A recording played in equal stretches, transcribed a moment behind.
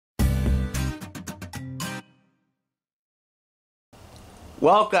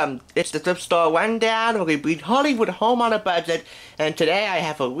Welcome, it's the Thrift Store Rundown, where we bring Hollywood home on a budget, and today I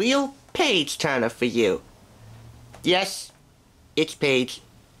have a real page turner for you. Yes, it's Paige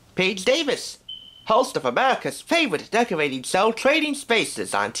Davis, host of America's favorite decorating show, Trading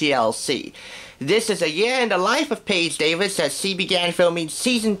Spaces on TLC. This is a year in the life of Paige Davis as she began filming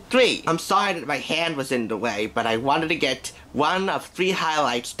Season 3. I'm sorry that my hand was in the way, but I wanted to get one of 3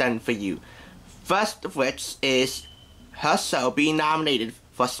 highlights done for you. First of which is her show being nominated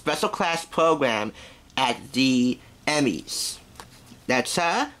for a special class program at the Emmys. That's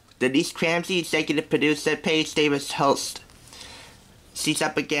her, Denise Cramsey, executive producer, Paige Davis, host. She was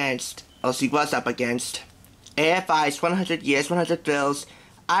up against AFI's 100 Years, 100 Thrills,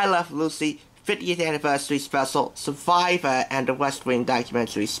 I Love Lucy, 50th Anniversary Special, Survivor, and the West Wing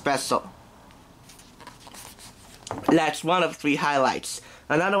Documentary Special. That's one of 3 highlights.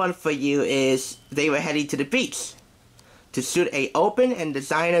 Another one for you is they were heading to the beach to shoot a open and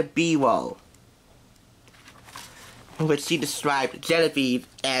designer B-roll, in which she described Genevieve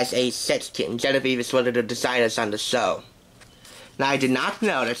as a sex kitten. Genevieve is one of the designers on the show. Now, I did not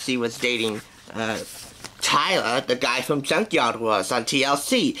know that she was dating Tyler, the guy from Junkyard Wars on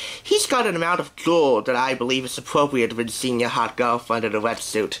TLC. He's got an amount of gold that I believe is appropriate when seeing your hot girlfriend in a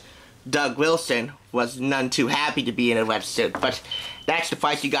wetsuit. Doug Wilson was none too happy to be in a wetsuit, but that's the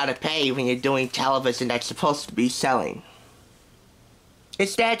price you gotta pay when you're doing television that's supposed to be selling.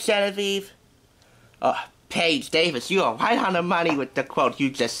 Is that Genevieve? Oh, Paige Davis, you are right on the money with the quote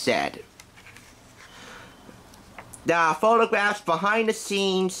you just said. There are photographs behind the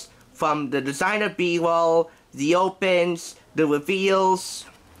scenes from the designer B-roll, the opens, the reveals,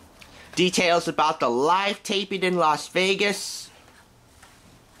 details about the live taping in Las Vegas.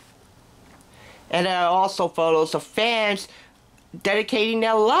 And there are also photos of fans dedicating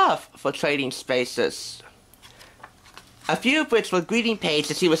their love for Trading Spaces. A few of which were greeting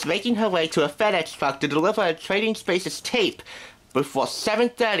Paige as she was making her way to a FedEx truck to deliver a Trading Spaces tape before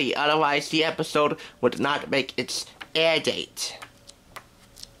 7:30, otherwise the episode would not make its air date.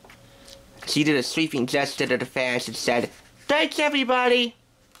 She did a sweeping gesture to the fans and said, "Thanks everybody!"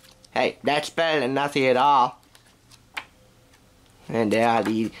 Hey, that's better than nothing at all. And there are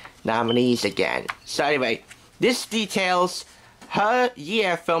the nominees again. So anyway, this details her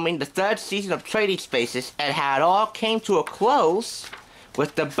year filming the 3rd season of Trading Spaces and how it all came to a close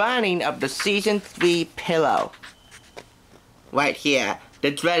with the burning of the Season 3 pillow. Right here,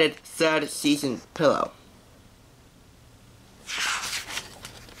 the dreaded 3rd season pillow.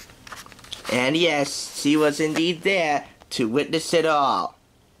 And yes, she was indeed there to witness it all.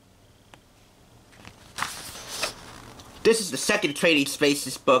 This is the 2nd Trading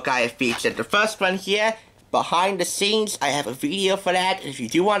Spaces book I have featured. The first one here, behind the scenes, I have a video for that. If you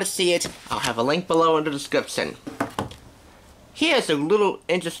do want to see it, I'll have a link below in the description. Here's a little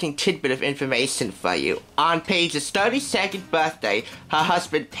interesting tidbit of information for you. On Paige's 32nd birthday, her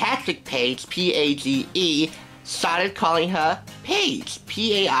husband Patrick Paige, P-A-G-E, started calling her Paige,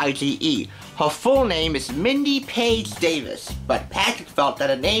 P-A-I-G-E. Her full name is Mindy Paige Davis, but Patrick felt that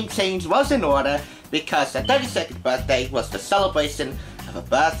a name change was in order because her 32nd birthday was the celebration of the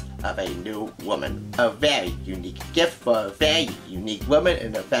birth of a new woman. A very unique gift for a very unique woman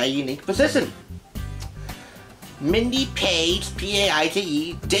in a very unique position. Mindy Paige,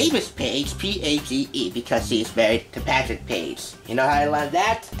 P-A-I-G-E, Davis Paige, P-A-G-E, because she is married to Patrick Paige. You know how I learned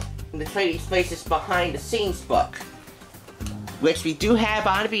that? In the Trading Spaces Behind the Scenes book, which we do have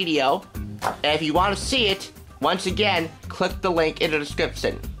on video. And if you want to see it, once again, click the link in the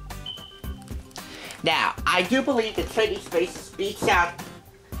description. Now, I do believe that Trading Spaces beats out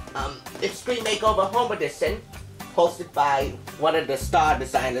Extreme Makeover Home Edition, hosted by one of the star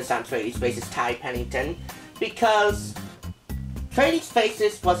designers on Trading Spaces, Ty Pennington, because Trading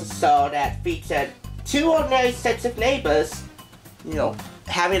Spaces was a show that featured 2 ordinary sets of neighbors, you know,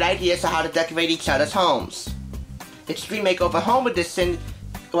 having ideas on how to decorate each other's homes. Extreme Makeover Home Edition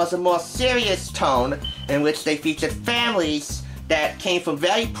was a more serious tone in which they featured families that came from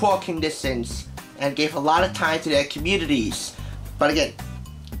very poor conditions and gave a lot of time to their communities, but again,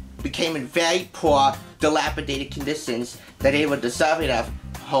 became in very poor, dilapidated conditions that they were deserving of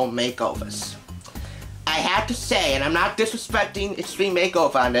home makeovers. I have to say, and I'm not disrespecting Extreme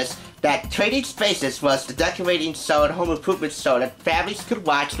Makeover on this, that Trading Spaces was the decorating show and home improvement show that families could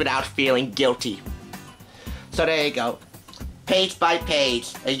watch without feeling guilty. So there you go. Page by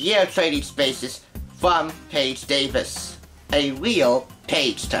page, a year of Trading Spaces from Paige Davis. A real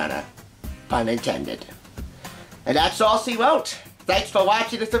page turner. Pun intended. And that's all she wrote. Thanks for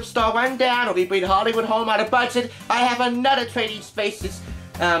watching the Thrift Store Rundown, where we bring Hollywood home on a budget. I have another Trading Spaces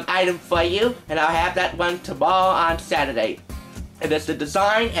item for you, and I'll have that one tomorrow on Saturday. It is the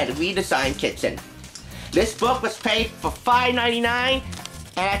Design and Redesign Kitchen. This book was paid for $5.99 and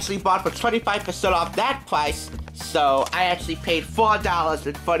actually bought for 25% off that price, so I actually paid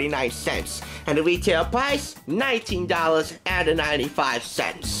 $4.49. And the retail price,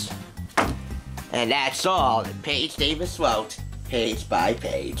 $19.95. And that's all that Paige Davis wrote, page by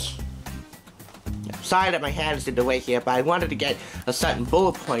page. Sorry that my hand is in the way here, but I wanted to get a certain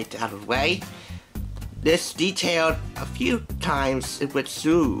bullet point out of the way. This detailed a few times in which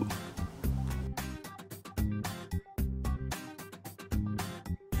Sue